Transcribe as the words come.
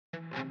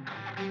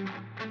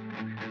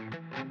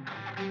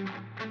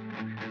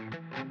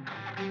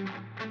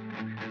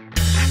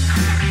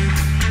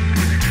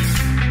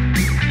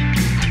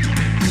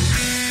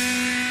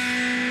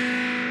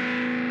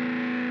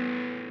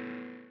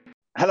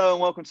Hello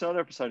and welcome to another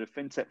episode of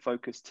Fintech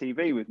Focus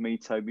TV with me,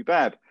 Toby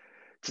Babb.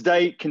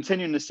 Today,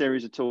 continuing the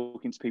series of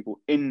talking to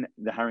people in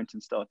the Harrington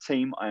Starr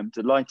team, I am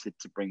delighted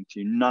to bring to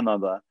you none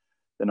other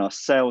than our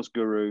sales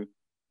guru.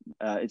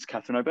 It's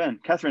Catherine O'Byrne.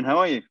 Catherine, how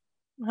are you?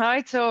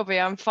 Hi, Toby.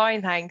 I'm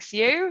fine, thanks.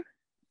 You?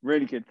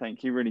 Really good,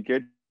 thank you. Really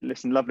good.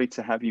 Listen, lovely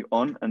to have you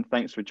on, and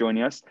thanks for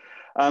joining us.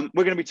 We're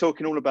going to be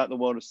talking all about the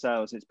world of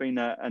sales. It's been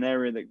an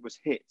area that was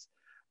hit,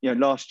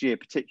 last year,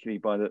 particularly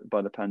by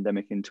the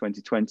pandemic in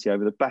 2020.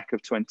 Over the back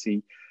of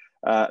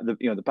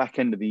the back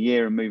end of the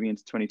year and moving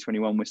into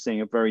 2021, we're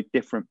seeing a very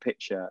different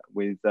picture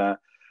with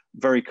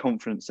very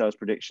confident sales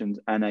predictions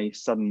and a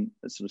sudden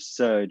sort of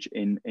surge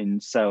in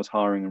sales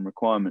hiring and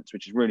requirements,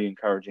 which is really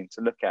encouraging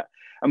to look at.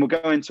 And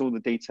we'll go into all the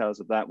details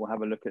of that. We'll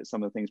have a look at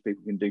some of the things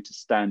people can do to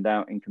stand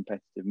out in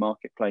competitive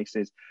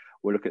marketplaces.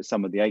 We'll look at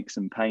some of the aches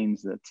and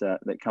pains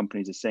that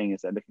companies are seeing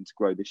as they're looking to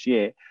grow this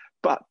year.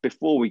 But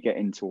before we get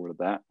into all of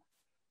that,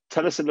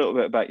 tell us a little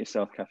bit about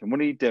yourself, Catherine.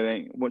 What are you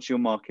doing? What's your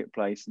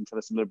marketplace? And tell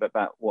us a little bit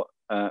about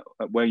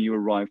where you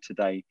arrived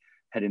today,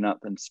 heading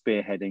up and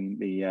spearheading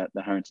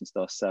the Harrington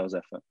Starr sales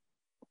effort.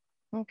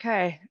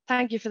 Okay,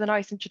 thank you for the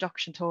nice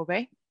introduction,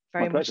 Toby.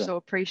 Very much so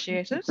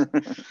appreciated.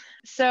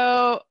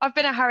 So I've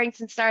been at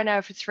Harrington Starr now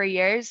for 3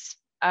 years,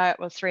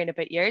 3 and a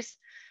bit years.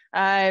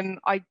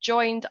 I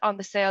joined on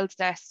the sales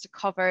desk to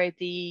cover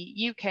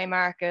the UK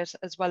market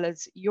as well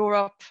as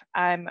Europe,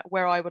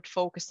 where I would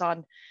focus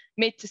on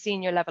mid to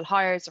senior level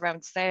hires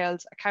around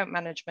sales, account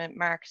management,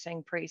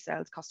 marketing,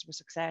 pre-sales, customer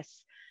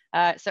success.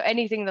 So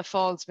anything that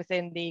falls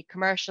within the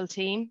commercial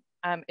team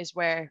is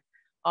where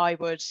I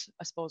would,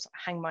 I suppose,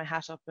 hang my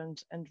hat up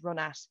and run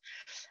at.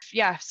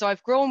 Yeah, so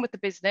I've grown with the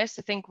business.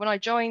 I think when I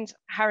joined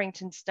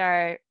Harrington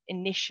Starr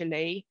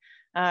initially,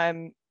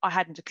 I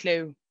hadn't a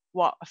clue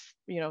what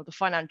the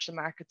financial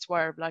markets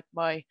were. Like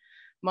my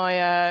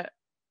I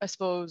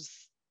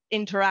suppose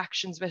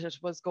interactions with it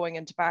was going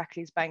into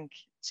Barclays Bank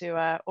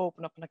to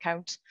open up an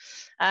account,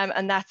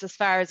 and that's as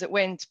far as it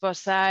went. But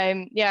so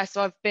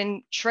I've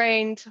been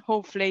trained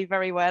hopefully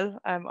very well.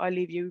 I'll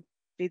leave you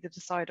be the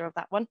decider of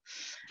that one.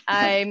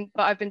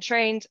 But I've been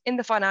trained in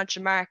the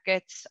financial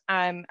markets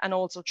and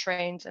also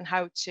trained in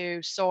how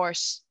to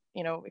source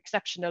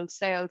exceptional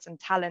sales and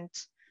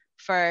talent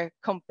for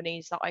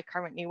companies that I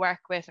currently work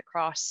with,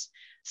 across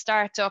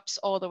startups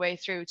all the way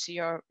through to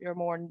your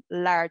more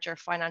larger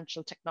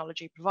financial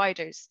technology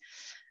providers.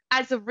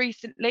 As of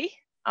recently,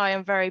 I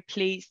am very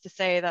pleased to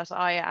say that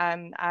I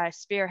am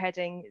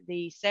spearheading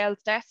the sales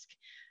desk.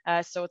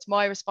 So it's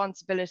my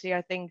responsibility,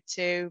 I think,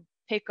 to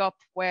pick up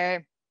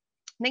where,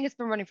 I think it's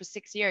been running for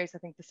 6 years, I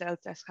think, the sales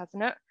desk,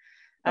 hasn't it?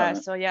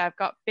 So yeah, I've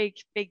got big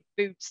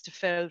boots to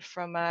fill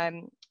from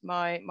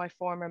my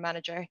former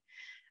manager.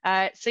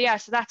 So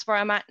that's where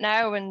I'm at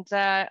now, and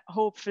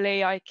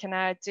hopefully I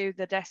can do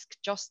the desk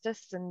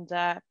justice and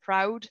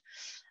proud,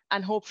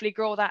 and hopefully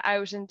grow that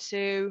out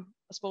into,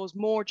 I suppose,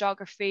 more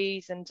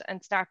geographies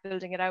and start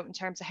building it out in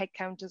terms of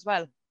headcount as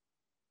well.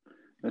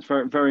 That's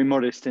very, very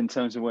modest in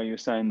terms of what you were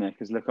saying there,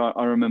 because look,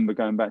 I remember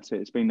going back to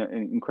it. It's been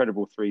an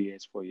incredible 3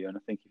 years for you, and I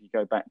think if you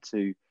go back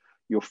to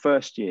your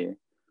first year,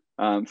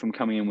 from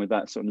coming in with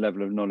that sort of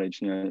level of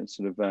knowledge,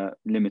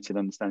 limited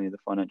understanding of the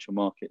financial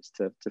markets,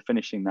 to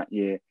finishing that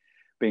year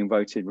being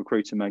voted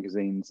Recruiter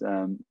Magazine's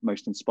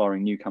most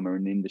inspiring newcomer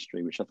in the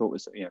industry, which I thought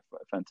was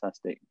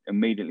fantastic.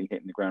 Immediately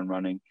hitting the ground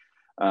running,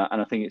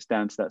 and I think it's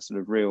down to that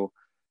sort of real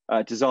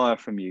desire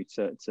from you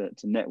to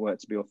network,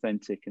 to be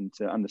authentic, and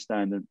to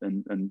understand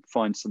and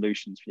find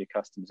solutions for your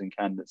customers and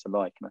candidates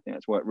alike. And I think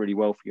that's worked really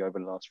well for you over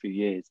the last few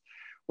years,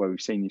 where we've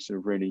seen you sort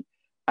of really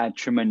add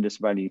tremendous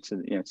value to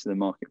the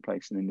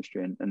marketplace and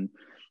industry. And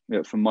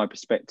from my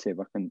perspective,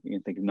 I can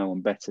think of no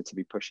one better to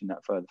be pushing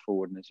that further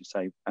forward. And as you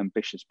say,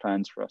 ambitious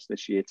plans for us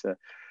this year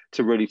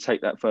to really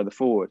take that further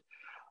forward.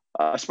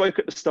 I spoke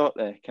at the start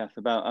there, Kath,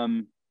 about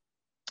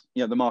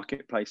the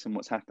marketplace and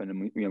what's happened,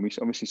 and we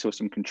obviously saw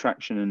some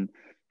contraction and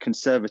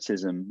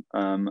conservatism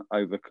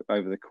over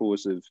the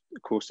course of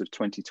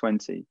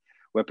 2020,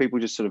 where people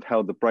just sort of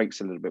held the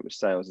brakes a little bit with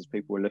sales, as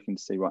people were looking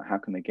to see, right, how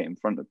can they get in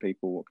front of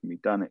people, what can be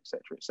done, etc.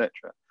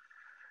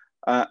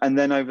 And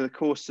then over the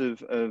course of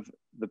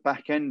the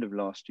back end of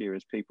last year,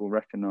 as people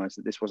recognised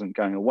that this wasn't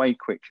going away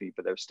quickly,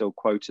 but there were still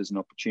quotas and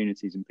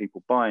opportunities and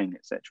people buying,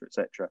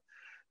 etc.,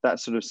 that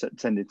sort of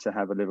tended to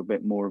have a little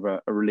bit more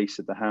of a release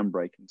of the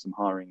handbrake and some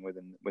hiring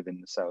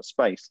within the sales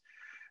space.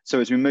 So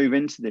as we move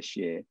into this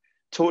year,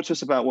 talk to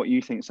us about what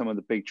you think some of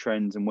the big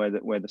trends and where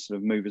the sort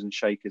of movers and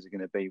shakers are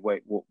going to be,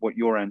 what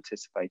you're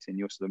anticipating,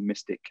 your sort of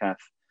mystic Kath,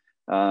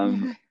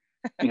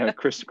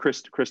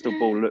 crystal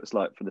ball looks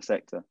like for the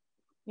sector.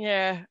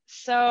 Yeah,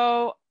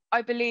 so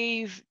I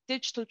believe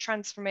digital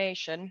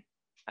transformation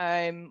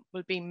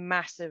will be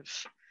massive,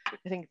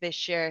 I think,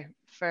 this year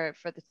for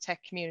the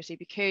tech community,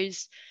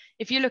 because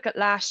if you look at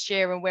last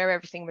year and where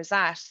everything was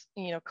at,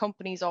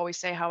 companies always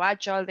say how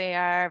agile they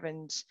are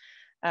and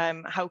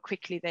how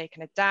quickly they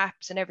can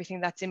adapt and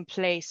everything that's in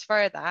place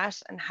for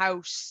that, and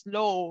how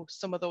slow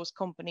some of those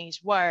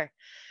companies were.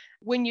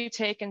 When you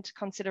take into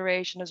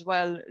consideration as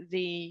well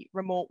the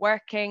remote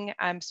working,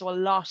 so a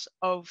lot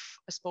of,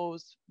 I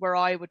suppose, where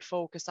I would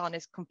focus on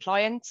is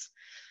compliance.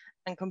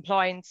 And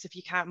compliance, if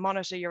you can't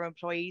monitor your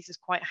employees, is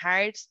quite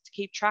hard to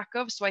keep track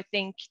of. So I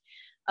think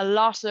a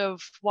lot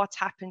of what's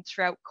happened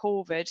throughout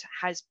COVID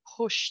has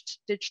pushed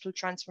digital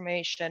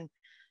transformation,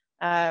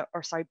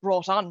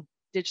 brought on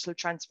digital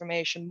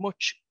transformation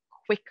much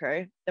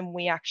quicker than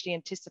we actually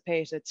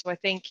anticipated. So I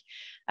think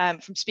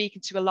from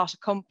speaking to a lot of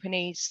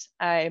companies,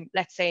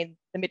 let's say in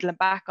the middle and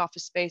back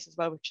office space as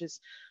well, which is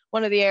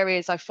one of the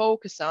areas I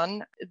focus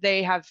on,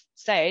 they have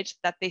said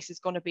that this is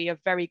going to be a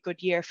very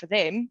good year for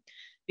them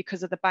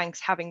because of the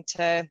banks having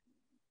to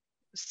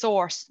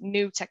source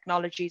new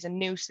technologies and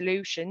new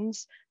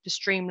solutions to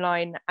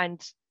streamline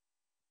and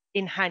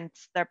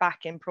enhance their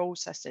back-end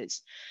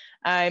processes.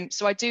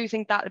 So I do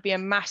think that would be a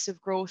massive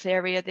growth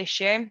area this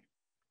year.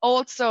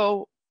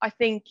 Also, I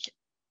think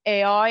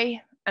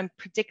AI and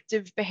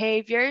predictive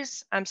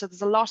behaviors. So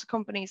there's a lot of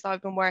companies that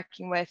I've been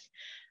working with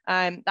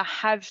that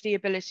have the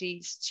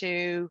abilities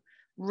to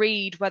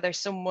read whether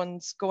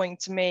someone's going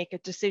to make a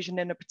decision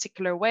in a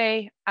particular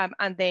way,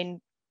 and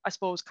then I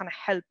suppose kind of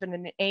help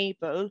and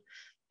enable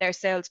their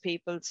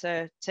salespeople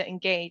to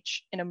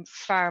engage in a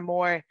far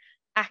more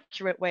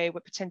accurate way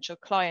with potential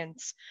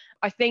clients.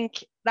 I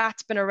think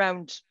that's been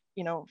around,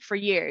 for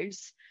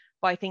years.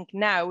 But I think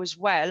now as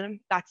well,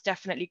 that's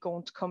definitely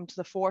going to come to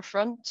the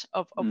forefront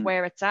of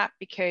where it's at,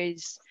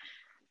 because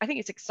I think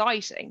it's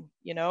exciting.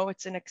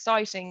 It's an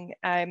exciting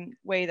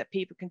way that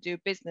people can do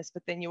business.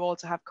 But then you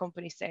also have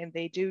companies saying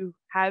they do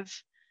have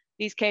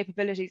these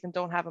capabilities and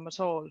don't have them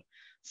at all.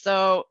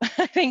 So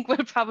I think we'll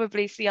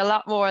probably see a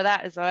lot more of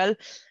that as well,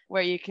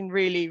 where you can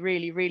really,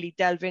 really, really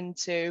delve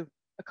into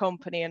a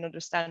company and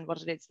understand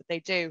what it is that they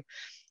do.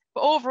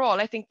 But overall,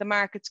 I think the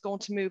market's going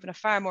to move in a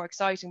far more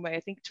exciting way.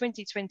 I think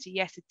 2020,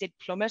 yes, it did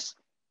plummet.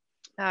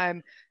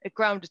 It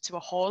grounded to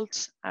a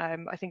halt.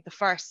 I think the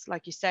first,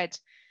 like you said,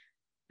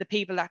 the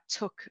people that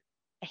took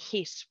a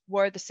hit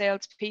were the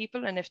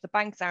salespeople. And if the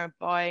banks aren't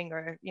buying,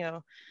 or,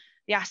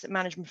 the asset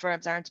management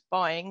firms aren't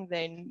buying,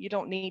 then you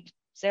don't need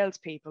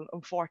salespeople,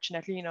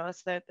 unfortunately.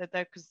 That's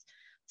because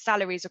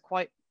salaries are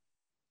quite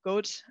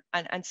good,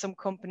 and some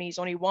companies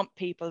only want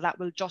people that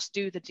will just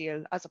do the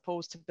deal as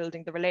opposed to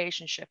building the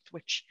relationship,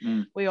 which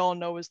we all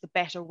know is the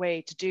better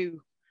way to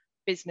do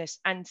business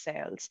and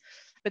sales.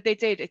 But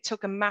it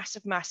took a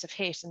massive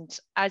hit, and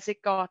as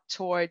it got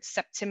towards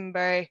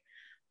September,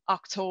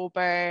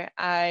 October,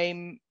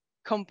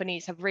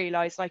 companies have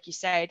realized, like you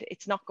said,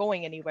 it's not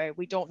going anywhere.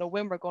 We don't know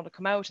when we're going to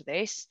come out of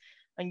this,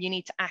 and you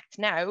need to act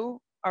now,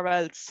 or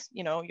else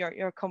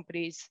your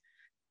company's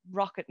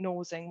rocket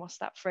nosing. What's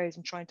that phrase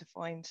I'm trying to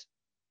find?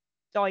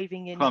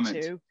 Diving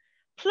into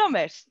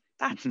plummet.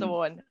 That's the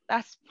one.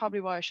 That's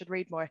probably why I should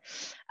read more.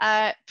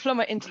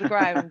 Plummet into the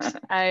ground,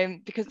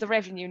 because the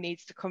revenue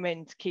needs to come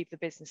in to keep the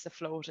business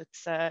afloat.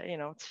 It's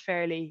it's a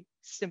fairly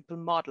simple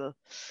model.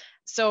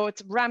 So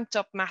it's ramped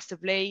up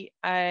massively.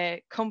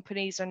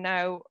 Companies are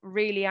now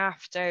really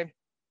after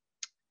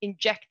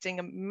injecting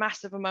a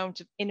massive amount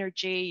of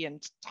energy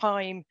and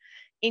time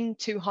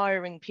into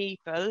hiring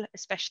people,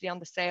 especially on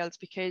the sales,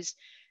 because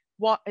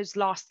what is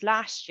lost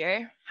last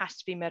year has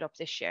to be made up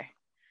this year.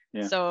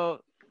 Yeah.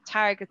 So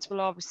targets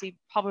will obviously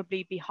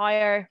probably be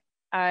higher.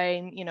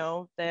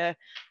 The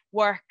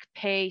work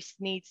pace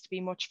needs to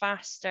be much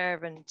faster,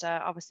 and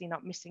obviously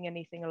not missing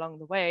anything along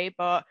the way.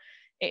 But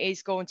it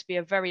is going to be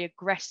a very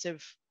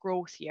aggressive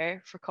growth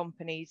year for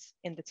companies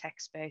in the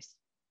tech space.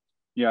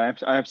 Yeah,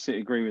 I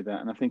absolutely agree with that,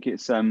 and I think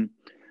it's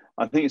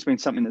been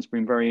something that's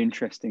been very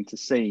interesting to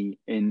see.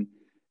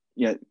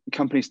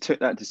 Companies took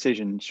that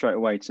decision straight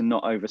away to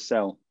not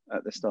oversell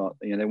at the start.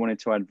 They wanted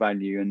to add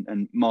value,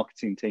 and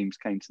marketing teams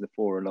came to the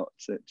fore a lot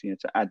to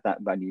add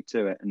that value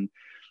to it. And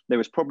there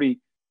was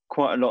probably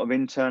quite a lot of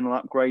internal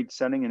upgrade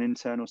selling and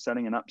internal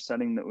selling and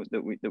upselling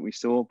that we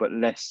saw, but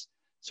less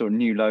sort of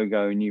new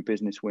logo and new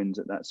business wins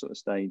at that sort of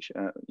stage.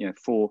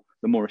 For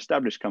the more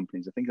established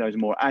companies, I think those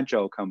more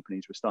agile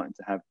companies were starting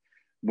to have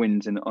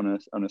wins on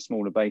a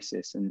smaller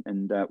basis,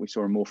 and we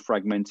saw a more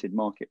fragmented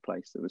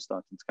marketplace that was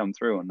starting to come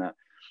through on that.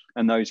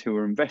 And those who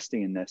were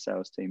investing in their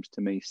sales teams,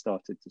 to me,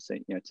 started to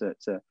see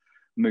to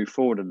move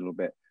forward a little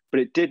bit. But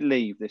it did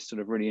leave this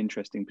sort of really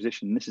interesting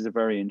position. And this is a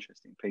very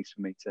interesting piece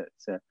for me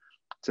to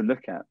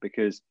look at,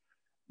 because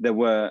there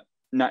were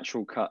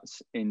natural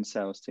cuts in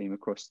sales team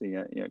across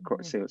the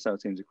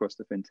sales teams across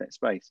the fintech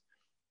space.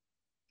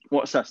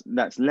 What's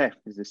that's left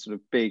is this sort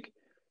of big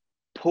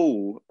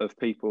pool of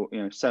people,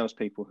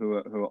 salespeople who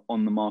are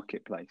on the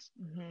marketplace,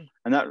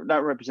 and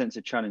that represents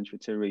a challenge for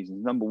two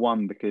reasons. Number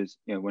one, because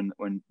when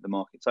the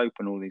market's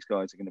open, all these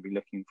guys are going to be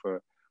looking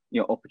for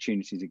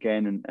opportunities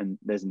again, and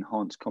there's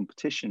enhanced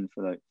competition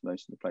for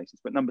those sort of places.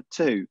 But number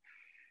two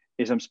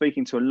is, I'm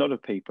speaking to a lot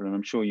of people, and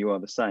I'm sure you are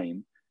the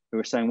same, who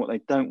are saying what they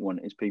don't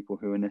want is people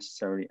who are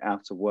necessarily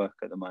out of work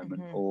at the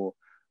moment, or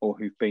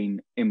who've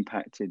been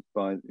impacted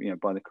by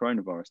by the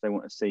coronavirus. They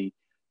want to see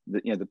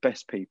the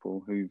best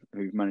people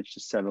who've managed to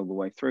sell all the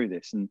way through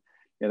this, and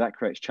that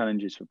creates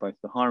challenges for both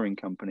the hiring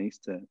companies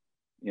to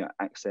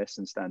access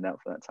and stand out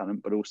for that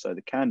talent, but also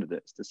the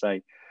candidates to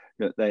say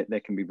that there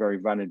can be very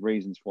valid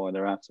reasons why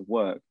they're out of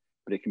work,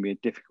 but it can be a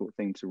difficult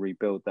thing to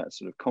rebuild that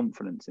sort of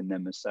confidence in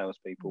them as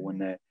salespeople when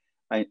they're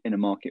in a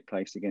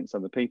marketplace against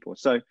other people.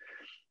 So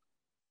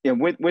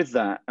with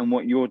that, and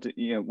what you're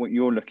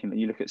looking at,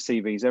 you look at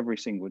CVs every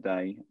single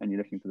day, and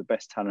you're looking for the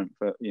best talent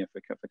for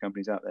for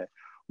companies out there.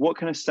 What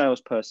can a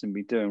salesperson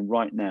be doing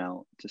right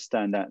now to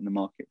stand out in the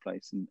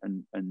marketplace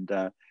and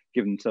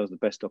give themselves the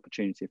best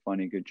opportunity of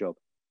finding a good job?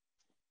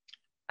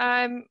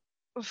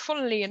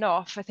 Funnily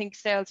enough, I think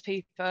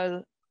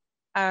salespeople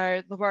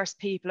are the worst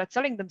people at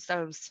selling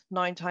themselves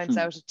 9 times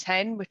out of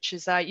 10, which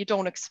is you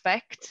don't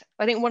expect.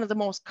 I think one of the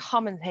most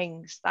common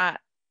things that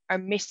are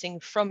missing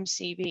from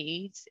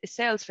CVs is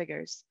sales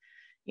figures.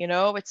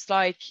 It's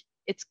like,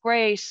 it's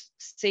great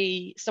to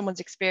see someone's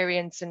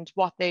experience and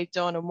what they've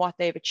done and what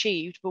they've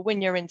achieved, but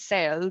when you're in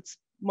sales,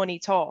 money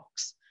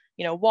talks.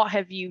 What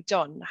have you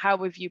done? How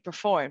have you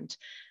performed?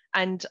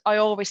 And I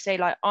always say,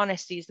 like,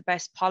 honesty is the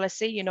best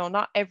policy.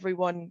 Not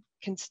everyone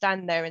can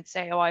stand there and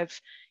say, oh,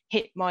 I've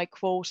hit my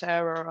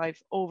quota or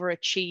I've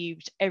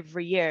overachieved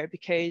every year,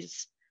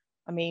 because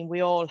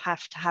we all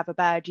have to have a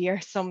bad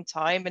year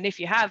sometime. And if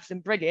you have, then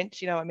brilliant,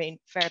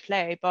 fair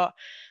play. But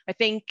I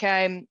think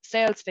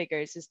sales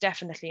figures is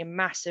definitely a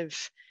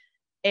massive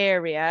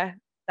area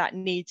that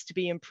needs to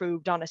be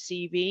improved on a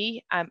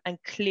CV, and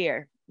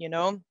clear,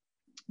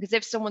 because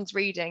if someone's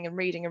reading and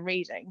reading and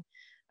reading,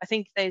 I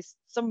think there's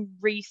some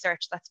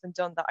research that's been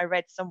done that I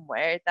read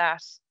somewhere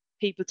that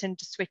people tend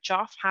to switch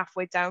off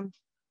halfway down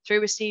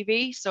through a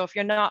CV. So if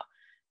you're not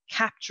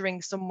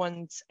capturing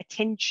someone's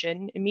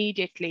attention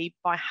immediately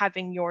by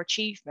having your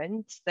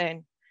achievements,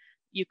 then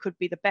you could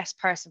be the best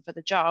person for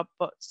the job,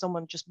 but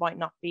someone just might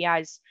not be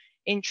as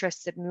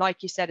interested. And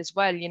like you said as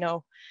well,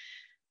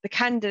 the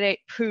candidate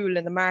pool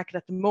in the market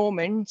at the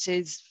moment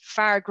is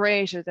far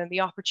greater than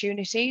the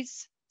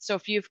opportunities. So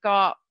if you've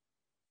got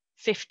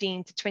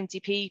 15 to 20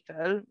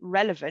 people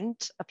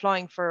relevant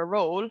applying for a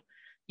role,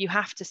 you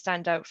have to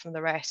stand out from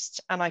the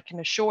rest. And I can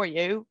assure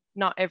you,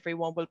 not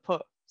everyone will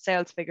put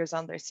sales figures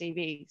on their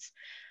CVs.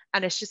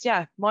 And it's just,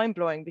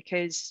 mind-blowing,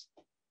 because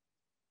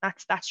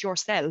that's your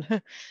sell.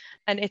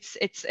 And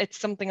it's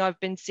something I've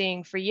been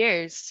seeing for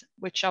years,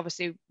 which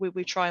obviously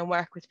we try and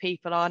work with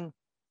people on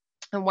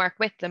and work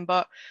with them.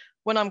 But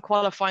when I'm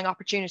qualifying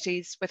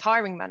opportunities with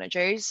hiring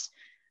managers,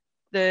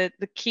 the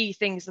key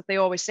things that they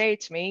always say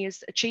to me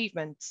is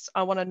achievements.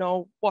 I want to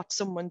know what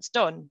someone's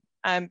done,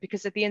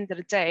 because at the end of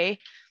the day,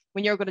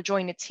 when you're going to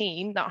join a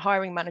team, that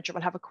hiring manager will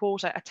have a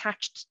quota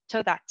attached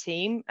to that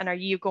team, and are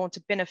you going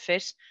to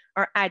benefit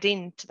or add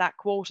in to that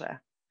quota?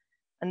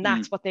 And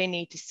that's what they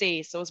need to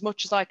see. So as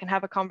much as I can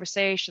have a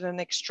conversation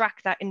and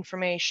extract that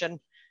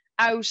information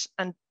out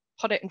and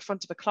put it in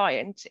front of a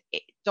client,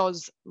 it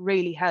does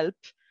really help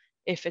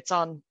if it's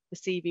on the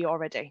CV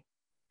already.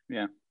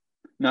 Yeah.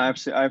 No, I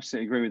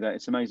absolutely agree with that.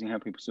 It's amazing how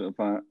people sort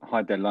of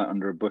hide their light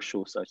under a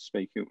bushel, so to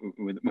speak,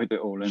 with it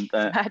all, and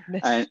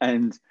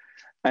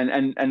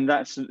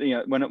that's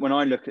when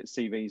I look at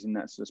CVs in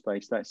that sort of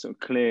space, that sort of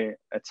clear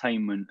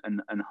attainment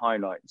and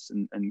highlights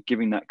and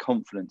giving that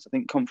confidence. I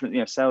think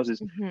confidence, sales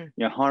is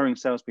hiring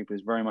salespeople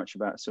is very much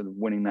about sort of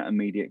winning that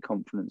immediate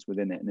confidence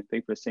within it. And if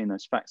people are seeing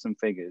those facts and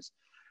figures,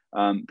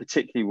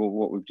 particularly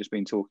what we've just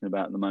been talking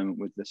about at the moment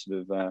with the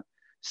sort of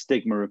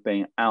stigma of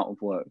being out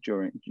of work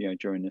during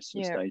this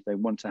sort of stage, they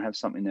want to have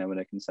something there where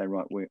they can say,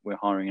 right, we're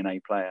hiring an A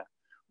player,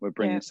 we're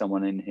bringing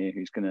someone in here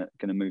who's going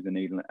to move the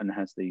needle and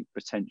has the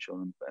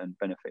potential and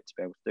benefit to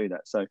be able to do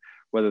that. So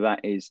whether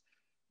that is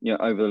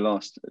over the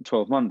last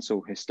 12 months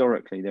or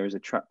historically, there is a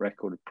track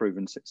record of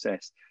proven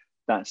success.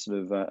 That sort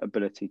of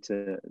ability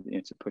to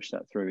to push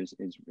that through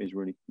is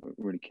really,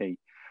 really key.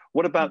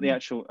 What about the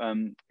actual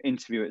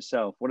interview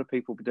itself? What are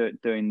people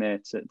doing there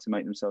to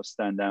make themselves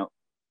stand out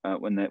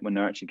when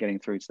they're actually getting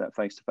through to that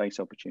face-to-face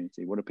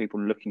opportunity? What are people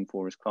looking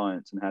for as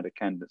clients, and how do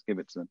candidates give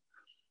it to them?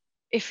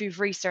 If you've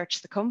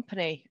researched the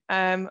company,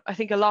 I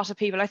think a lot of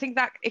people, I think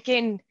that,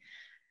 again,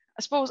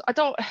 I suppose I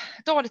don't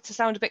want it to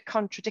sound a bit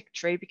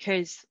contradictory,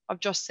 because I've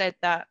just said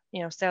that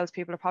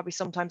salespeople are probably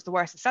sometimes the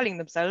worst at selling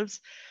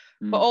themselves,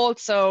 but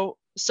also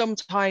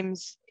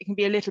sometimes it can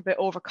be a little bit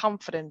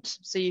overconfident.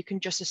 So you can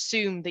just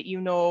assume that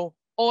you know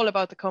all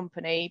about the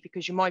company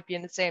because you might be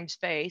in the same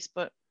space,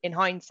 but in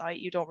hindsight,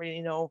 you don't really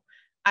know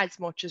as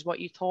much as what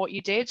you thought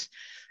you did.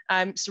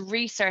 So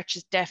research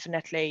is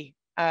definitely,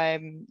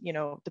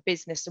 the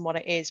business and what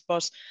it is.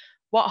 But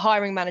what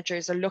hiring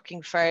managers are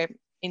looking for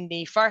in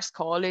the first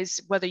call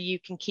is whether you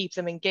can keep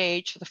them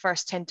engaged for the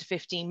first 10 to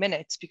 15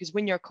 minutes, because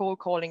when you're cold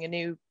calling a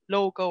new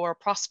logo or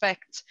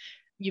prospect,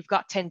 you've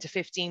got 10 to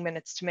 15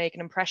 minutes to make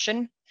an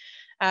impression.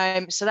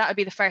 So that would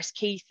be the first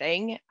key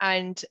thing.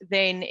 And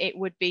then it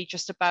would be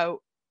just about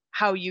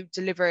how you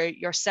deliver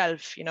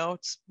yourself.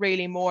 It's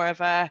really more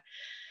of a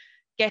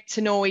get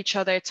to know each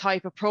other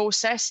type of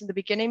process in the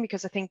beginning,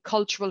 because I think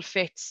cultural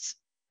fits,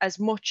 as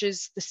much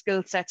as the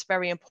skill set's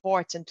very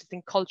important, I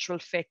think cultural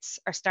fits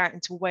are starting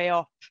to weigh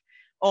up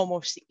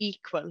almost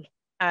equal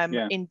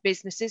in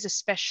businesses,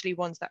 especially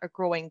ones that are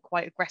growing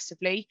quite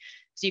aggressively.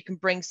 So you can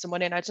bring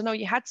someone in. I don't know,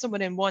 you had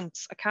someone in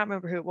once, I can't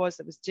remember who it was,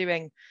 that was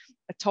doing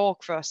a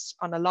talk for us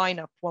on a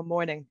lineup one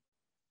morning,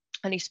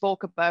 and he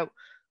spoke about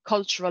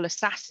cultural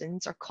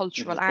assassins or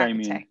cultural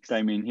architects.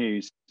 Damien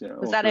Hughes,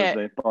 was that it?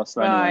 The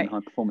Barcelona and High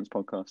Performance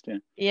podcast.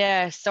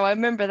 Yeah. So I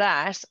remember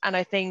that, and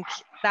I think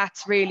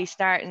that's really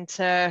starting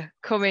to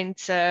come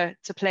into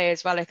play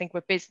as well. I think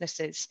with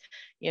businesses,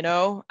 they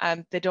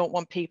don't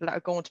want people that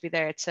are going to be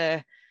there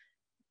to,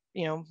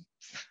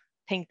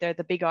 think they're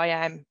the big I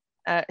am,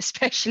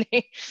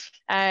 especially,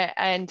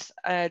 and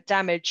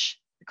damage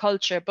the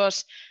culture.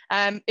 But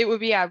it would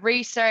be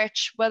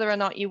research whether or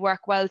not you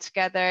work well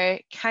together.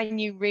 Can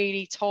you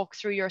really talk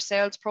through your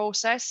sales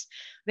process?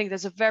 I think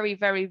there's a very,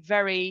 very,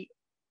 very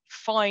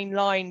fine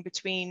line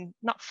between,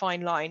 not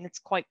fine line, it's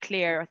quite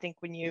clear, I think,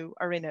 when you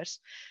are in it,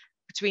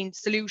 between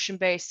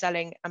solution-based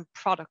selling and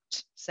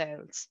product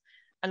sales.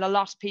 And a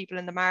lot of people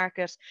in the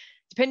market,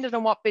 depending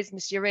on what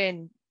business you're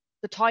in,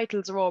 the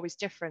titles are always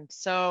different.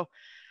 So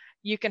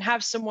you can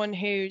have someone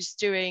who's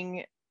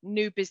doing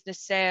new business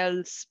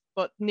sales,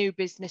 but new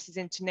business is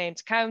into named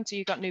accounts, or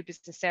you've got new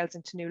business sales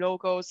into new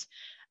logos.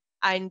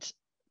 And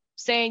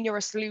saying you're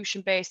a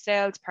solution-based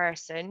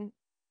salesperson,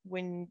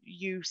 when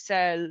you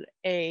sell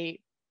a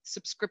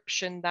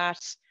subscription that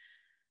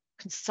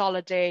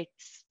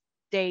consolidates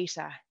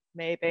data,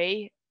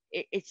 maybe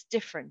it's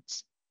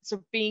different.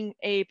 So being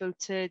able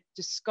to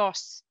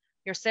discuss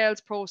your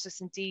sales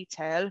process in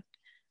detail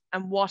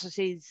and what it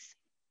is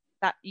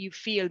that you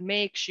feel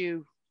makes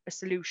you a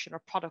solution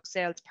or product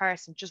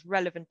salesperson, just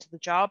relevant to the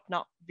job,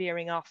 not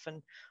veering off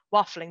and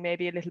waffling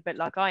maybe a little bit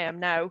like I am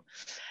now.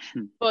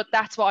 But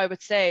that's what I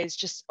would say, is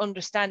just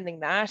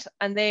understanding that.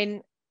 And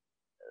then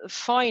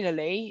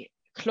finally,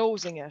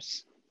 closing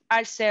it.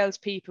 As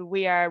salespeople,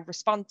 we are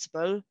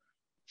responsible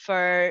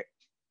for,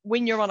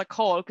 when you're on a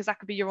call, because that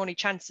could be your only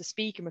chance of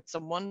speaking with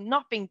someone,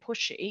 not being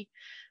pushy,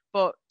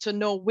 but to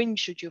know when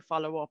should you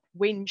follow up,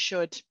 when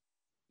should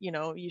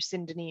you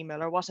send an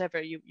email or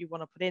whatever you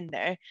want to put in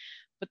there.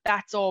 But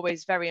that's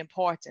always very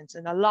important.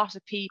 And a lot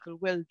of people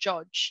will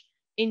judge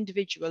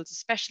individuals,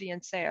 especially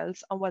in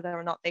sales, on whether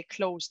or not they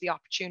close the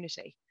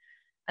opportunity.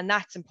 And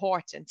that's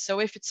important. So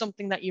if it's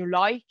something that you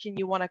like and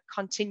you want to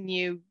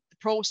continue the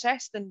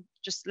process, then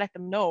just let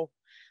them know.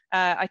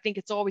 I think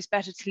it's always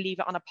better to leave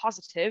it on a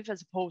positive,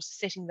 as opposed to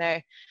sitting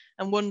there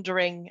and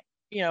wondering,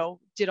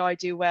 did I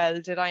do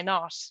well? Did I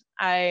not?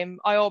 I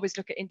always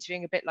look at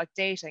interviewing a bit like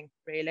dating,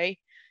 really.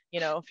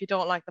 If you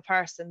don't like the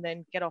person,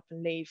 then get up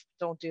and leave.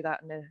 Don't do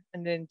that in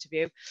an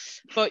interview.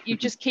 But you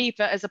just keep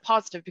it as a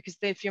positive, because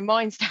if your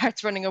mind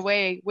starts running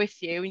away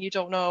with you and you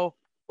don't know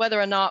whether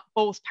or not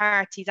both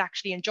parties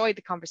actually enjoyed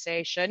the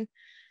conversation,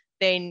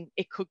 then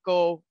it could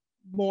go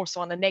more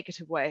so on a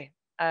negative way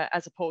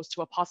as opposed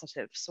to a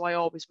positive. So I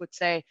always would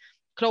say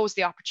close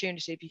the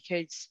opportunity,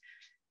 because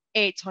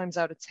 8 times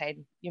out of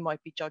 10 you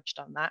might be judged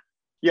on that.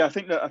 Yeah, I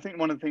think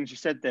one of the things you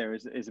said there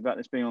is about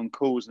this being on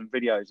calls and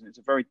videos, and it's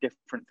a very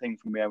different thing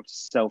from being able to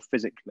sell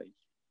physically,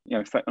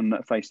 on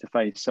that face to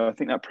face. So I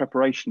think that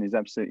preparation is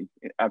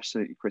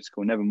absolutely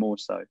critical, never more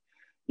so.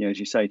 As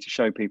you say, to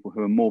show people who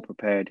are more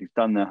prepared, who've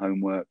done their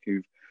homework,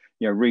 who've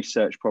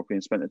researched properly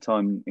and spent the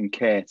time and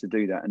care to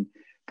do that. And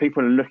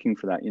people are looking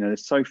for that.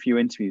 There's so few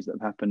interviews that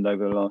have happened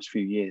over the last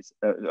few years,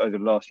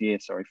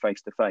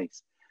 face to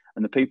face.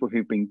 And the people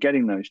who've been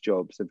getting those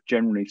jobs have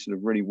generally sort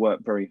of really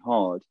worked very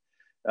hard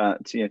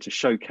to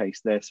showcase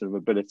their sort of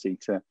ability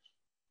to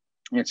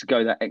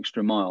go that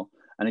extra mile.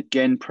 And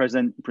again,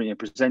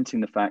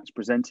 presenting the facts,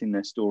 presenting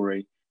their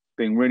story,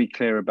 being really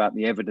clear about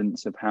the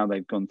evidence of how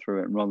they've gone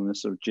through it, and rather than a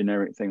sort of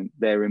generic thing,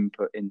 their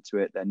input into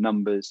it, their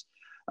numbers.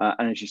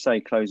 And as you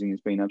say, closing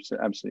has been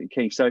absolutely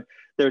key. So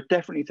there are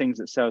definitely things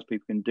that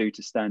salespeople can do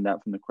to stand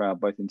out from the crowd,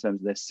 both in terms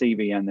of their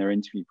CV and their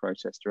interview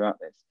process throughout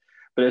this.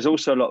 But there's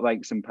also a lot of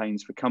aches and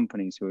pains for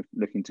companies who are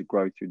looking to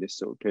grow through this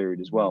sort of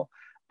period as well.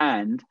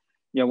 And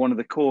one of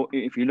the core,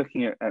 if you're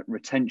looking at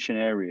retention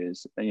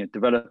areas,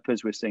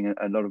 developers, we're seeing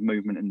a lot of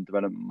movement in the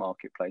development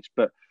marketplace,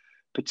 but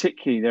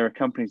particularly there are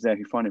companies there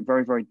who find it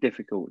very, very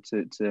difficult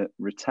to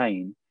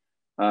retain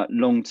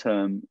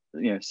long-term,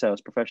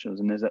 sales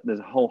professionals. And there's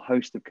a whole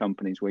host of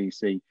companies where you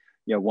see,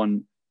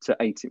 1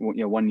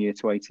 year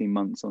to 18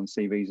 months on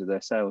CVs of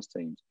their sales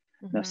teams.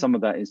 Now, some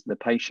of that is the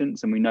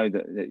patience, and we know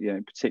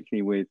that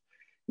particularly with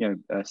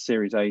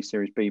Series A,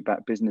 Series B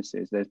backed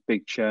businesses, there's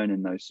big churn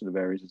in those sort of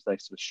areas as they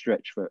sort of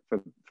stretch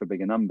for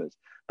bigger numbers.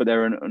 But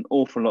there are an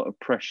awful lot of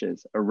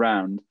pressures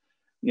around,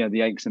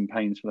 the aches and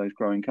pains for those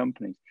growing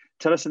companies.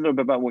 Tell us a little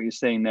bit about what you're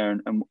seeing there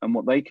and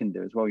what they can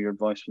do as well, your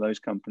advice for those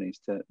companies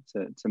to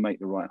make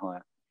the right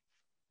hire.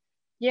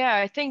 Yeah,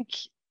 I think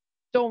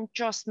don't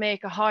just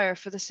make a hire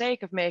for the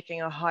sake of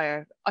making a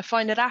hire. I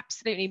find it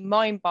absolutely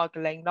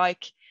mind-boggling.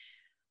 Like,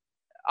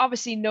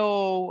 obviously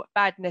no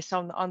badness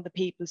on the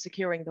people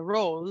securing the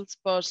roles,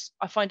 but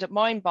I find it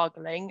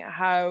mind-boggling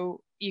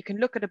how you can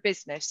look at a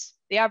business.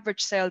 The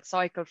average sales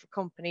cycle for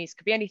companies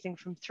could be anything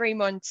from 3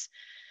 months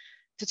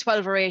to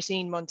 12 or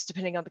 18 months,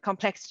 depending on the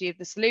complexity of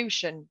the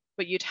solution.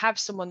 But you'd have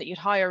someone that you'd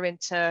hire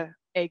into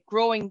a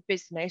growing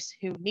business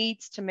who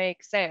needs to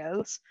make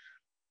sales,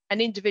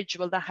 an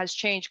individual that has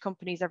changed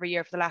companies every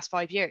year for the last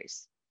 5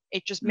 years.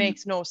 It just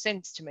makes no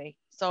sense to me.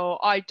 So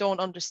I don't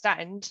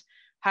understand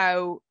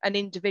how an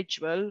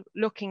individual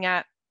looking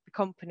at the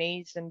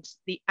companies and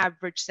the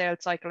average sales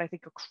cycle, I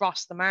think,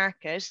 across the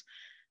market,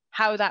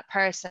 how that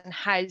person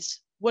has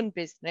one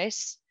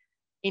business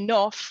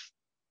enough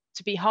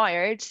to be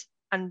hired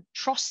and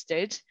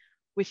trusted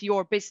with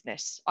your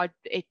business. I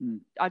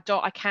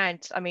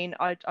can't. I mean,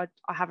 I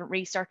haven't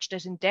researched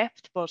it in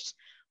depth, but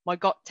my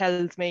gut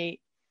tells me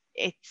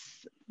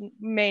it's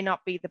may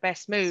not be the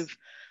best move.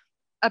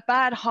 A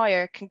bad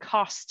hire can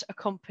cost a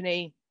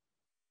company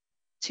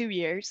 2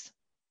 years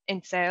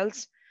in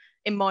sales,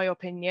 in my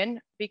opinion,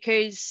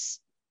 because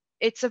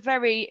it's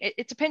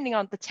depending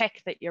on the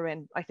tech that you're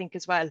in, I think,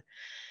 as well. If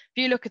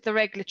you look at the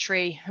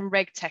regulatory and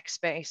reg tech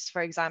space,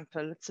 for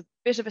example, it's a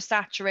bit of a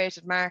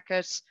saturated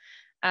market.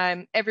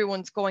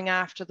 Everyone's going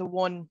after the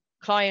one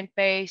client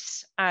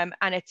base, and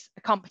it's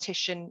a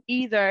competition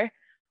either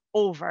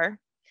over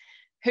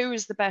who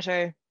is the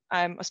better,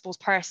 I suppose,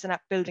 person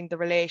at building the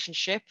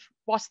relationship,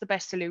 what's the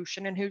best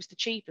solution, and who's the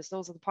cheapest.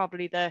 Those are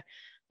probably the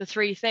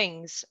three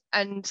things.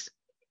 And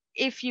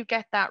if you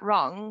get that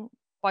wrong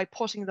by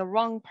putting the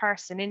wrong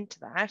person into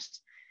that,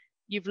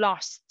 you've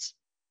lost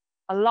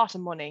a lot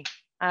of money.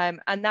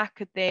 And that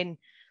could then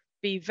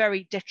be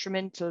very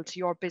detrimental to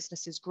your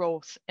business's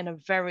growth in a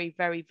very,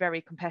 very,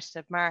 very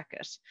competitive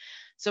market.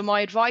 So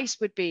my advice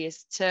would be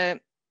is to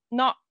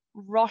not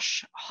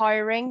rush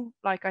hiring.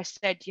 Like I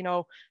said,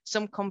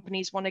 some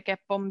companies want to get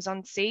bums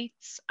on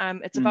seats.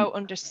 It's about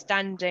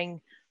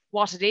understanding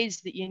what it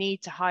is that you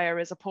need to hire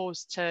as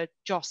opposed to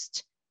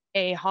just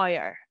a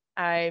hire.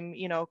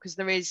 Because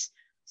there is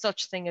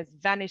such thing as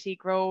vanity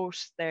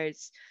growth.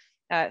 There's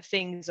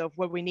things of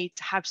where we need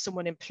to have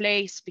someone in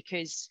place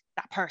because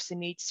that person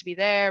needs to be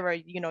there, or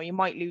you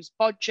might lose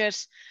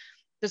budget.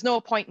 There's no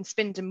point in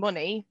spending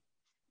money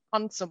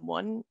on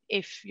someone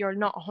if you're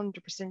not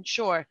 100%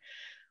 sure.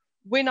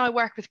 When I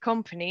work with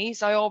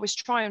companies, I always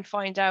try and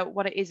find out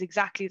what it is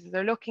exactly that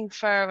they're looking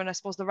for, and I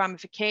suppose the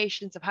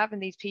ramifications of having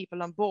these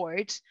people on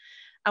board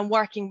and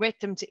working with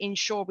them to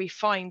ensure we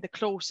find the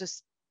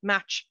closest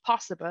match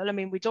possible. I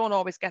mean, we don't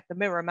always get the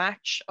mirror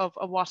match of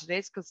what it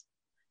is, because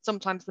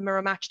sometimes the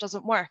mirror match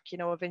doesn't work,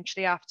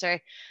 eventually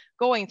after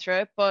going through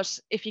it. But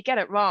if you get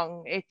it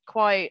wrong, it's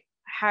quite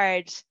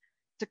hard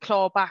to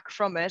claw back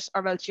from it,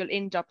 or else you'll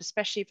end up,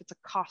 especially if it's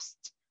a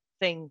cost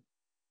thing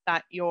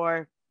that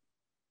you're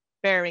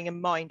bearing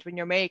in mind when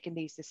you're making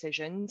these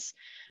decisions,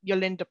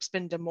 you'll end up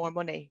spending more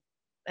money,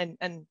 and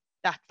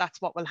that's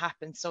what will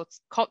happen. So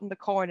it's cutting the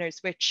corners,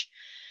 which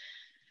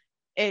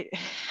it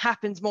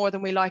happens more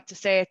than we like to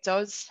say it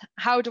does.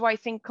 How do I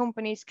think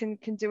companies can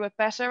do it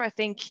better? I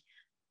think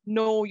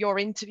know your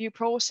interview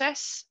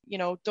process.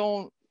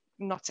 I'm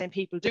not saying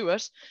people do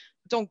it,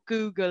 don't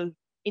Google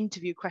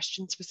interview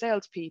questions for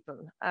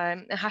salespeople.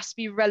 It has to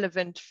be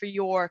relevant for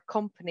your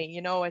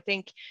company. I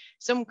think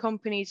some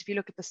companies, if you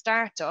look at the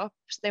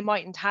startups, they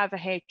mightn't have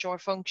a HR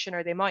function,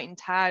 or they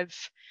mightn't have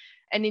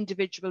an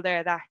individual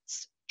there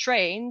that's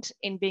trained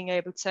in being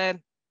able to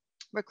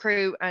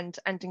recruit and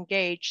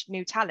engage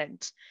new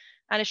talent.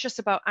 And it's just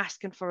about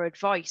asking for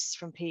advice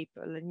from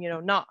people,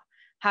 and not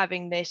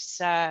having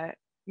this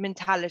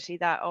mentality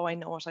that, oh, I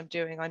know what I'm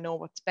doing, I know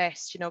what's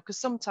best, because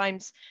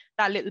sometimes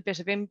that little bit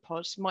of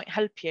input might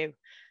help you.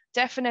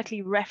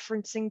 Definitely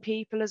referencing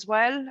people as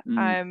well.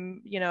 I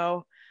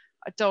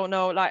don't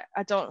know,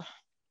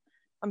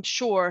 I'm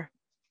sure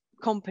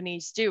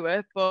companies do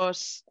it,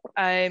 but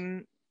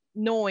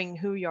knowing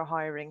who you're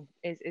hiring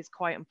is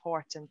quite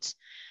important.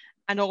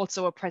 And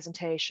also a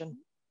presentation.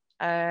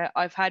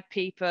 I've had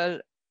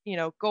people,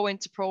 go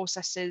into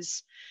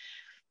processes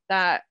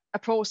that a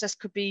process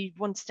could be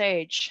one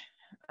stage.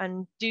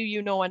 And do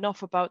you know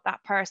enough about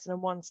that person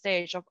in one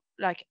stage? Of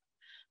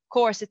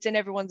course, it's in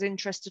everyone's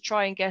interest to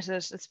try and get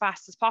it as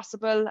fast as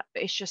possible.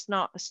 But it's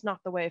not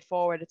the way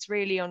forward. It's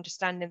really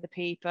understanding the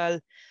people,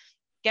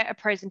 get a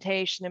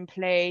presentation in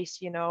place,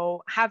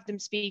 have them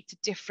speak to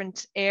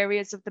different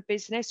areas of the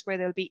business where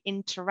they'll be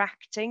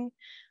interacting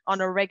on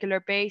a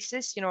regular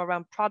basis,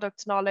 around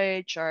product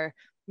knowledge or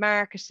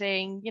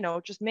marketing,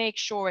 just make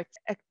sure it's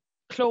a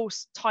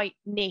close,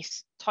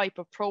 tight-knit type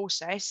of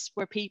process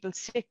where people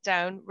sit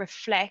down,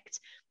 reflect,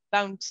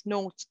 bounce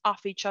notes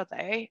off each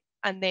other,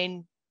 and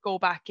then go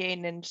back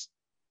in and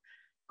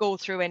go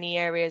through any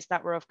areas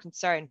that were of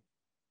concern.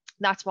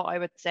 That's what I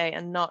would say,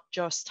 and not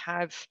just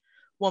have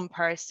one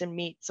person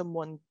meet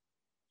the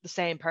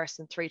same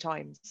person 3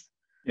 times,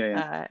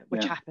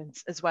 which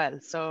happens as well.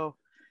 So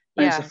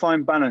And it's a Yeah.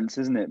 fine balance,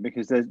 isn't it?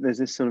 Because there's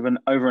this sort of an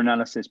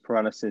over-analysis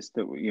paralysis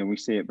that we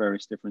see at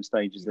various different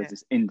stages. There's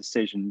this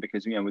indecision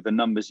because with the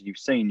numbers you've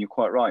seen, you're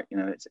quite right.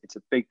 It's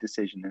a big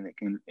decision, and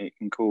it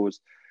can cause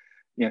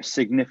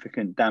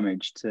significant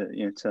damage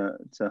to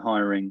to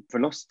hiring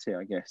velocity,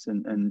 I guess,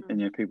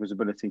 and people's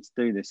ability to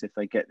do this if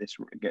they get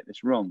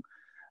this wrong.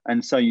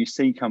 And so you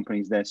see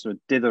companies there sort of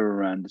dither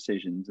around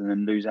decisions and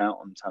then lose out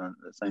on talent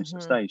at the same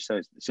sort of stage.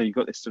 So you've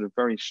got this sort of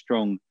very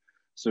strong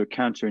sort of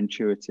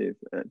counterintuitive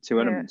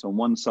two elements. On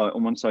one side,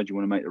 you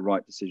want to make the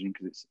right decision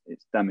because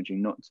it's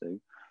damaging not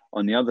to.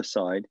 On the other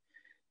side,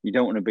 you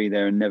don't want to be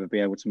there and never be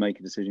able to make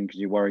a decision because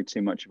you're worried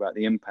too much about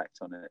the impact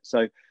on it.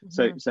 So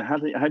how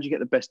do you get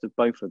the best of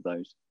both of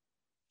those?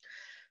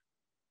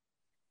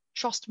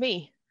 Trust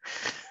me.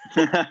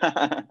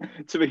 To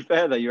be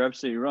fair, though, you're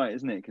absolutely right,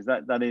 isn't it? Because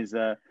that is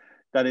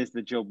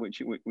the job which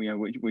you're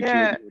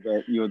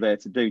there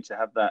to do, to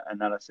have that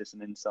analysis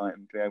and insight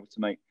and be able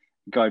to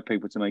guide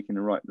people to making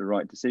the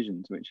right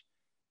decisions, which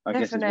I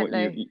guess is what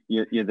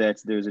you're there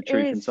to do as a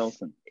true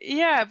consultant.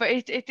 Yeah, but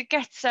it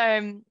gets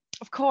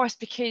of course,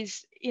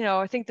 because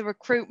I think the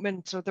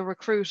recruitment or the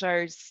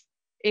recruiters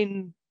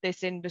in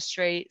this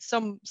industry,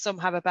 some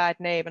have a bad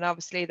name, and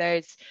obviously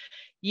there's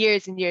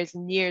years and years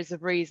and years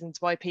of reasons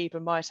why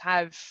people might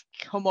have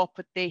come up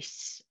with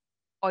this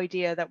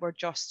idea that we're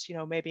just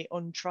maybe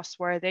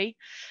untrustworthy.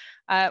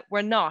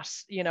 We're not.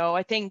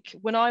 I think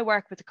when I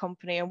work with a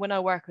company and when I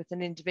work with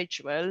an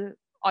individual,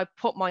 I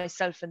put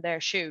myself in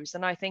their shoes,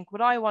 and I think, would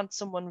I want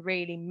someone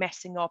really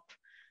messing up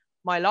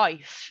my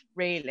life,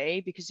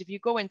 really? Because if you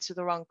go into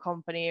the wrong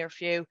company, or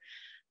if you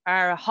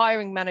are a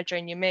hiring manager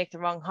and you make the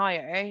wrong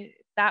hire,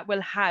 that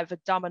will have a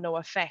domino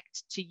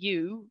effect to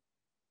you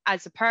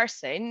as a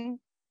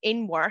person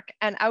in work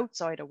and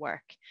outside of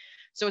work.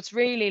 So it's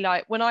really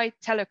like, when I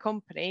tell a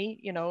company,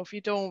 if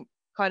you don't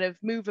kind of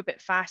move a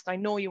bit fast, I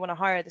know you want to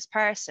hire this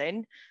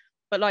person,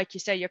 but like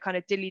you say, you're kind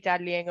of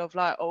dilly-dallying of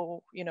like,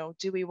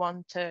 do we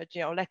want to,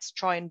 let's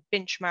try and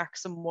benchmark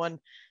someone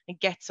and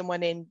get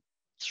someone in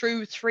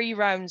through 3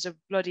 rounds of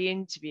bloody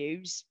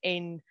interviews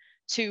in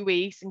 2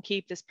 weeks and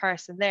keep this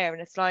person there.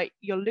 And it's like,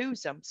 you'll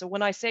lose them. So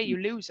when I say you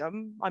lose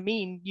them, I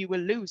mean you will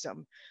lose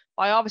them.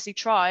 I obviously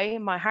try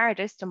my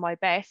hardest and my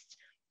best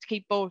to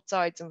keep both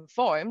sides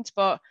informed,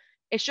 but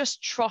it's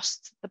just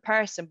trust the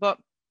person. But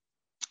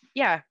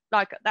yeah,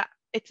 like that,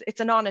 it's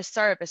an honest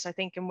service, I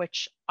think, in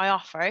which I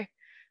offer,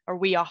 or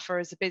we offer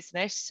as a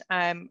business,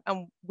 and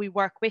we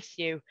work with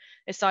you.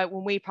 It's like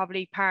when we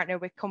probably partner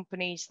with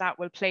companies that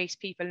will place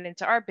people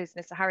into our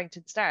business at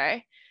Harrington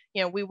Starr,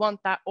 we want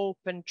that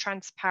open,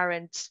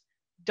 transparent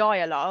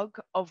dialogue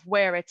of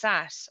where it's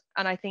at.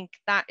 And I think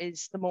that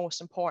is the most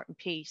important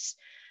piece.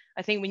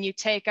 I think when you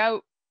take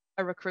out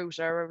a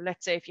recruiter, or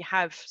let's say if you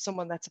have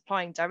someone that's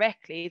applying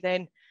directly,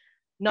 then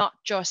not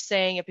just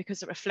saying it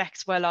because it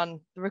reflects well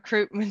on the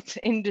recruitment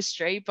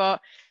industry,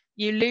 but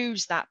you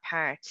lose that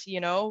part.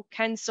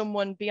 Can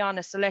someone be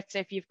honest? So let's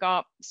say if you've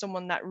got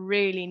someone that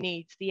really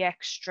needs the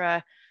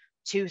extra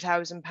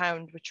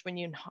 £2,000, which when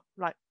you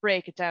like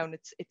break it down,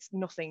 it's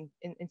nothing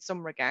in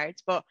some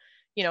regards, but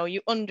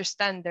you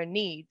understand their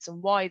needs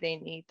and why they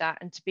need that,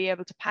 and to be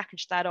able to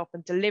package that up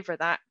and deliver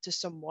that to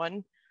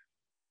someone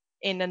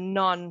in a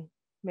non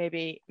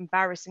maybe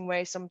embarrassing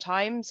way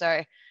sometimes,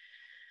 or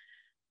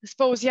I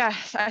suppose, I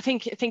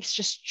think it's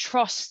just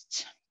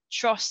trust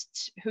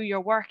who you're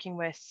working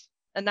with.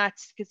 And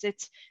that's because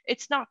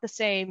it's not the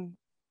same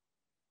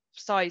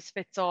size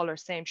fits all or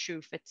same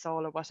shoe fits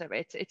all or whatever.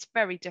 It's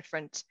very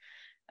different.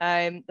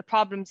 The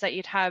problems that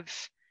you'd have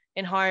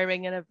in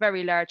hiring in a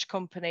very large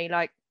company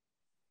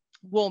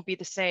won't be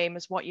the same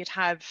as what you'd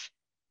have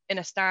in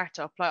a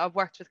startup. Like, I've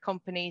worked with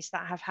companies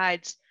that have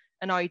had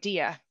an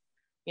idea,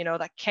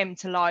 that came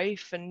to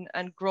life and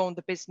grown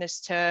the business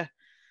to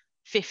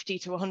 50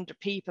 to 100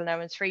 people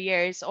now in 3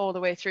 years, all the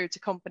way through to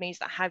companies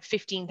that have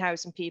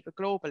 15,000 people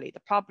globally.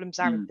 The problems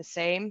aren't the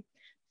same,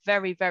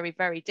 very, very,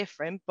 very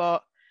different,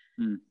 but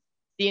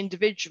the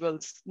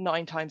individuals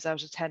 9 times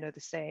out of 10 are the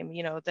same.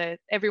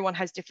 Everyone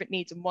has different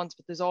needs and wants,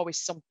 but there's always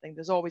something,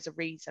 there's always a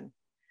reason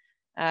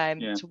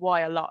to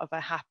why a lot of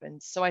it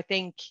happens. So I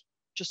think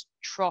just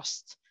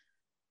trust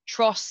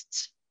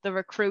the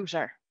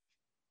recruiter.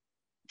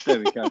 There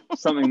we go.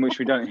 Something which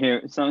we don't hear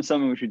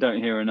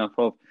enough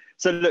of.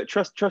 So look,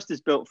 trust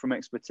is built from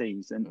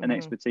expertise, and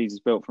expertise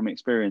is built from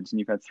experience. And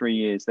you've had 3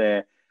 years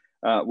there,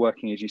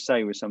 working, as you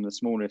say, with some of the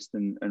smallest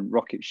and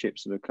rocket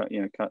ships of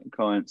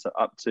clients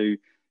up to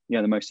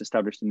the most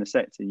established in the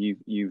sector.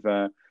 You've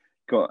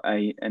got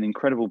an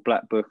incredible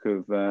black book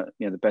of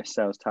the best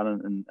sales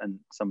talent and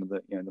some of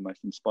the the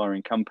most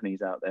inspiring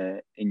companies out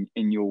there in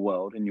your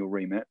world, in your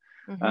remit,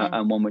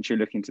 and one which you're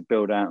looking to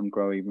build out and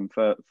grow even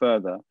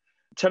further.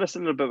 Tell us a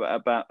little bit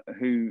about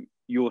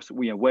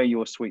where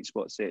your sweet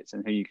spot sits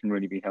and who you can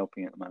really be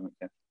helping at the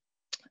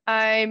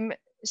moment.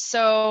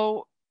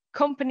 So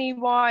company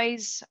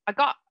wise, I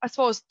got, I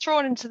suppose,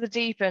 thrown into the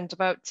deep end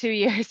about 2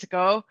 years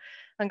ago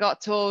and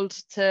got told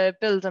to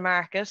build a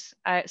market.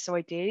 So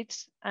I did.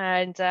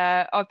 And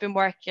I've been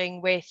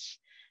working with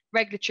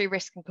regulatory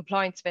risk and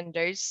compliance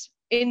vendors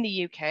in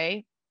the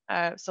UK,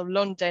 so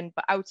London,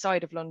 but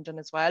outside of London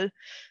as well,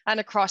 and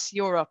across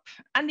Europe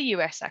and the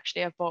US.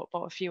 Actually, I've bought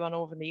a few on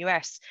over in the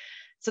US.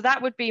 So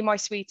that would be my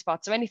sweet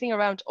spot. So anything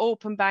around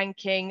open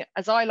banking,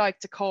 as I like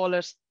to call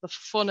it, the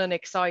fun and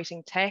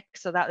exciting tech.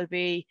 So that would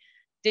be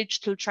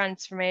digital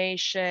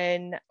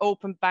transformation,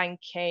 open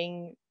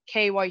banking,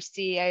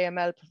 KYC,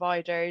 AML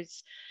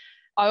providers.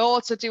 I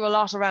also do a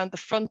lot around the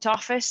front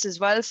office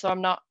as well. So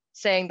I'm not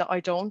saying that I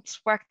don't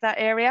work that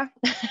area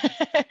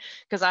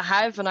because I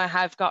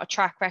have got a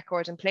track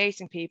record in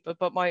placing people,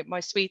 but my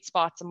sweet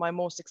spots and my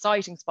most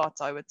exciting spots,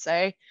 I would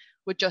say,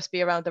 would just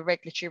be around the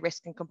regulatory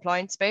risk and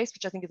compliance space,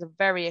 which I think is a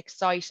very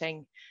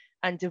exciting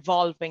and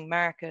evolving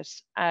market.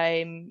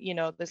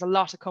 There's a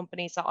lot of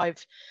companies that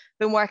I've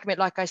been working with,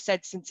 like I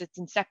said, since its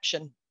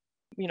inception.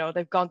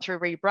 They've gone through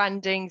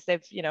rebrandings,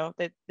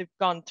 they've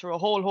gone through a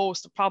whole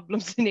host of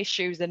problems and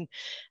issues and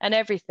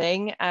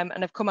everything, and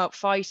have come out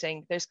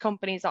fighting. There's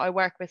companies that I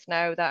work with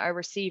now that are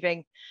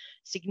receiving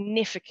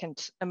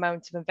significant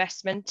amounts of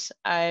investment,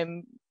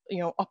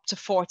 up to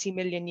 40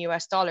 million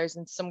US dollars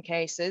in some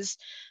cases.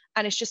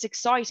 And it's just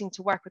exciting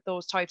to work with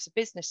those types of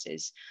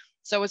businesses.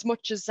 So as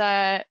much as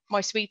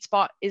my sweet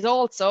spot is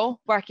also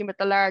working with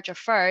the larger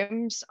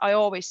firms, I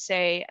always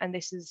say, and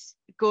this is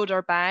good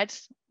or bad,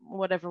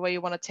 whatever way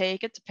you want to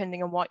take it,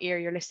 depending on what ear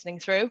you're listening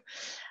through,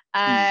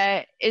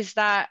 is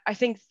that I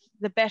think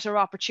the better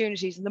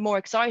opportunities and the more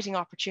exciting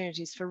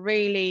opportunities for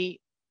really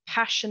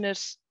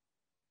passionate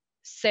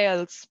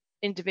sales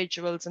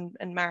individuals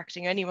and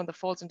marketing, anyone that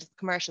falls into the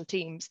commercial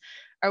teams,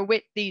 are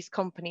with these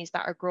companies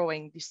that are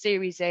growing, the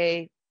Series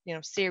A,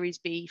 Series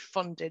B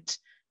funded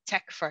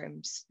tech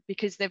firms,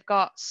 because they've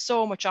got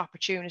so much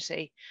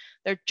opportunity.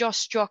 They're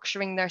just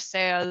structuring their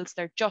sales,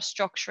 they're just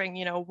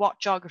structuring, what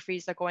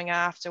geographies they're going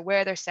after,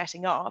 where they're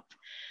setting up,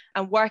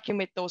 and working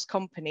with those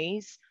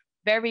companies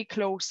very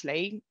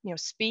closely,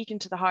 speaking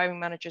to the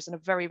hiring managers on a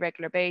very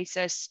regular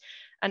basis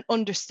and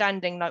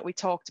understanding, like we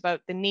talked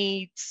about, the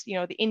needs,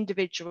 the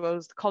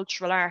individuals, the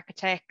cultural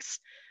architects,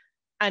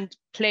 and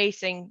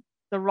placing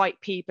the right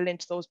people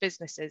into those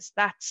businesses.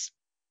 That's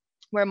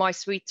where my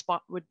sweet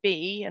spot would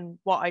be, and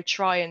what I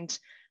try and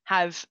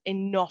have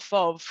enough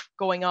of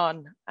going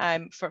on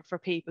for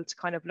people to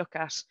kind of look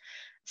at.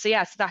 So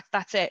yes,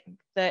 that's it.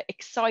 The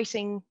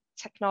exciting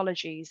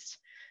technologies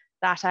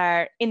that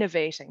are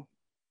innovating,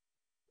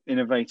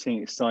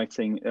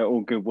 exciting, are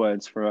all good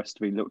words for us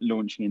to be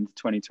launching into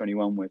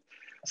 2021 with.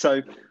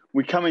 So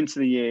we come into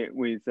the year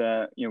with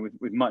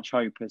with much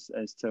hope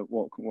as to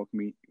what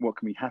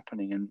can be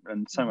happening,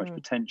 and so much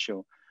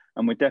potential.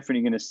 And we're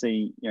definitely going to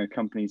see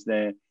companies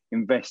there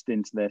invest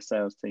into their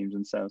sales teams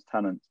and sales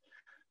talent.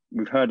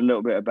 We've heard a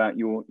little bit about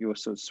your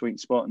sort of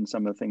sweet spot and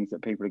some of the things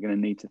that people are going to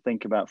need to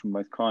think about from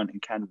both client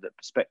and candidate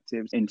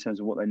perspectives in terms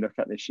of what they look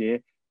at this year.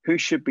 Who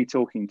should be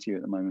talking to you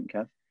at the moment,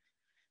 Kath?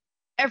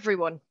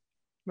 Everyone,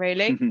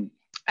 really.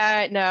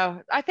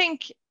 No, I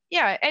think,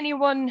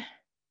 anyone.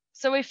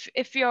 So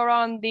if you're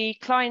on the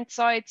client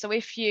side, so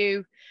if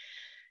you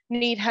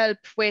need help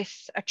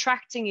with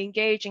attracting,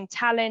 engaging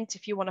talent,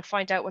 if you want to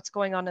find out what's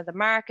going on in the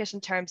market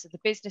in terms of the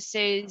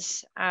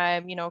businesses,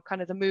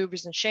 kind of the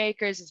movers and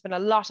shakers, there's been a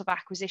lot of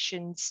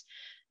acquisitions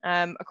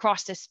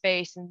across this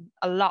space and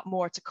a lot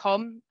more to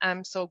come.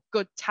 So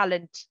good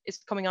talent is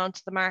coming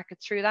onto the market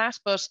through that.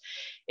 But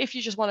if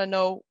you just want to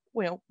know,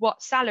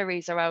 what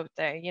salaries are out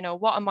there,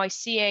 what am I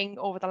seeing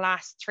over the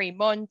last 3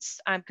 months?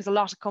 Because a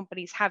lot of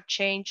companies have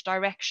changed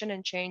direction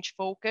and changed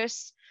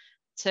focus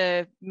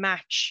to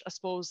match, I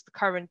suppose, the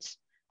current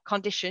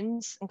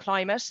conditions and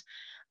climate.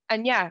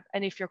 And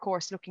if you're, of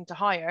course, looking to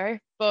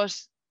hire, but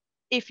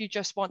if you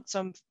just want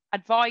some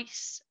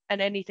advice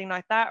and anything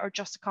like that, or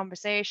just a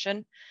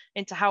conversation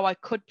into how I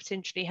could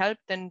potentially help,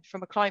 then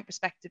from a client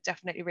perspective,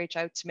 definitely reach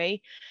out to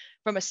me.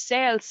 From a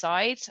sales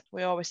side,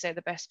 we always say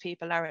the best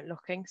people aren't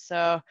looking,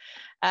 so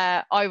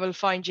I will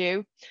find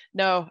you.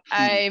 No,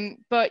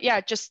 but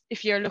just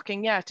if you're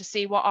looking, to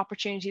see what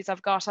opportunities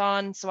I've got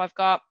on. So I've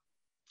got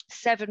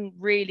 7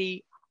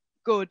 really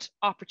good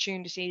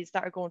opportunities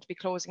that are going to be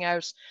closing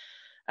out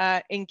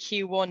in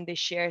Q1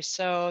 this year.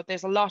 So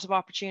there's a lot of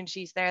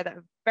opportunities there that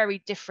are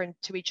very different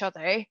to each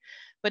other.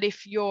 But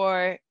if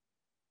you're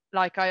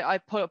like, I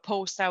put a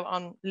post out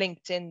on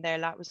LinkedIn there,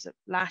 that was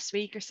last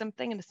week or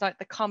something, and it's like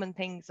the common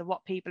things of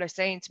what people are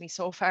saying to me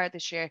so far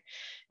this year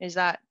is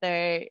that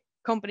their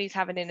companies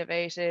haven't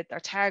innovated,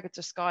 their targets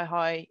are sky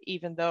high,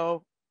 even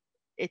though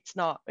it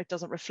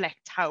doesn't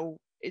reflect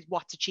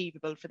what's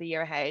achievable for the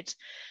year ahead.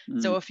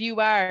 So if you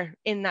are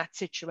in that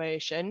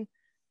situation,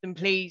 then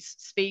please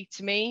speak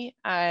to me.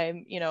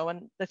 And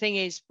the thing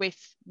is with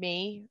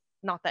me,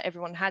 not that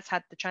everyone has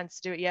had the chance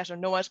to do it yet or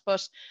know it,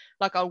 but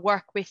like, I'll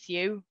work with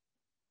you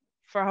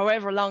for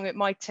however long it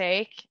might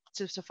take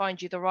to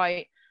find you the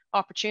right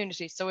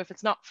opportunity. So if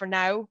it's not for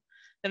now,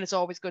 then it's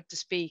always good to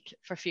speak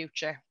for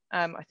future.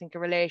 I think a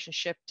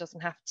relationship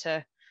doesn't have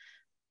to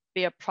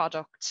be a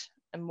product,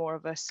 and more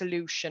of a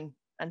solution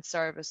and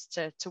service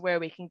to where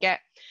we can get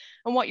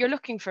and what you're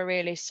looking for,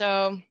 really.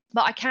 So,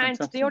 but I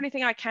can't, the only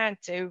thing I can't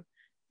do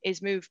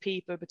is move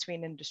people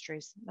between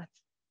industries.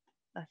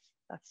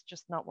 that's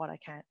just not what I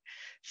can.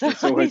 So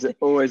it's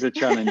always a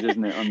challenge,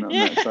 isn't it? On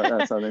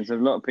that side, there's a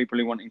lot of people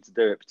who wanting to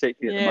do it,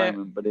 particularly at the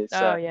moment. But it's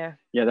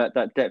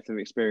that depth of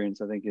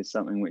experience, I think, is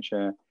something which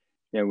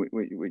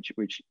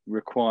which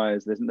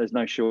requires there's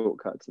no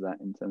shortcut to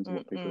that in terms of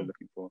what people are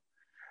looking for.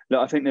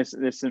 Look, I think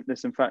there's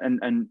some fact,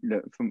 and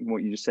look, from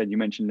what you just said, you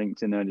mentioned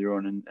LinkedIn earlier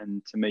on,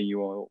 and to me,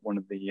 you are one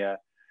of the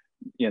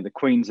the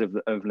queens of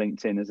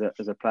LinkedIn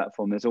as a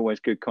platform. There's always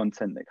good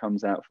content that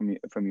comes out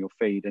from your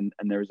feed, and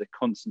there is a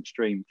constant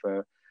stream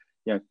for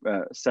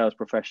sales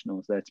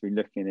professionals there to be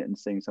looking at it and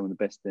seeing some of the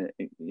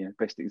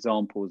best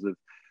examples of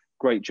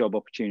great job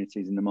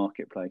opportunities in the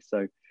marketplace.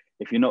 So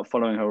if you're not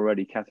following her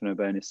already, Catherine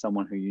O'Byrne is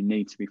someone who you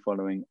need to be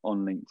following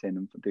on LinkedIn,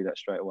 and do that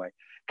straight away.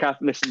 Kath,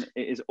 listen,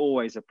 it is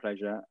always a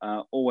pleasure,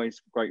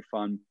 always great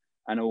fun,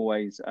 and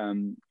always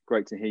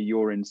great to hear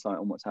your insight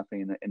on what's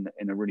happening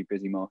in a really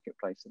busy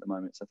marketplace at the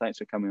moment. So thanks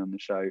for coming on the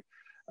show.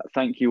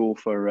 Thank you all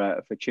for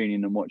tuning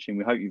in and watching.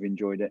 We hope you've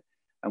enjoyed it,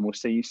 and we'll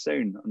see you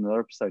soon on another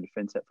episode of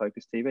FinTech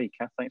Focus TV.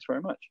 Kath, thanks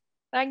very much.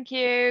 Thank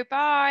you.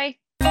 Bye.